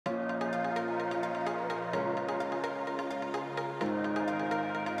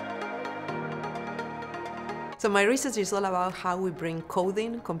So my research is all about how we bring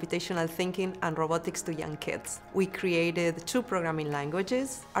coding, computational thinking, and robotics to young kids. We created 2 programming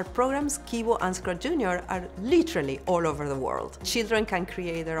languages. Our programs, KIBO and ScratchJr, are literally all over the world. Children can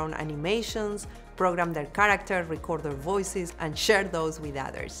create their own animations, program their characters, record their voices, and share those with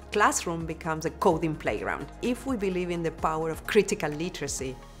others. Classroom becomes a coding playground. If we believe in the power of critical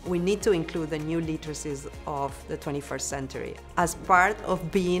literacy, we need to include the new literacies of the 21st century as part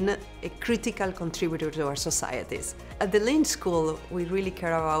of being a critical contributor to our societies. At the Lynch School, we really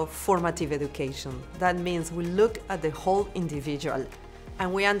care about formative education. That means we look at the whole individual,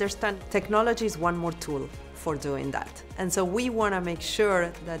 and we understand technology is one more tool for doing that. And so we want to make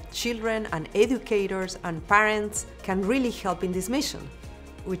sure that children and educators and parents can really help in this mission,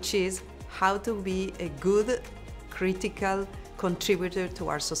 which is how to be a good, critical contributor to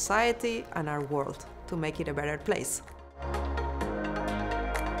our society and our world to make it a better place.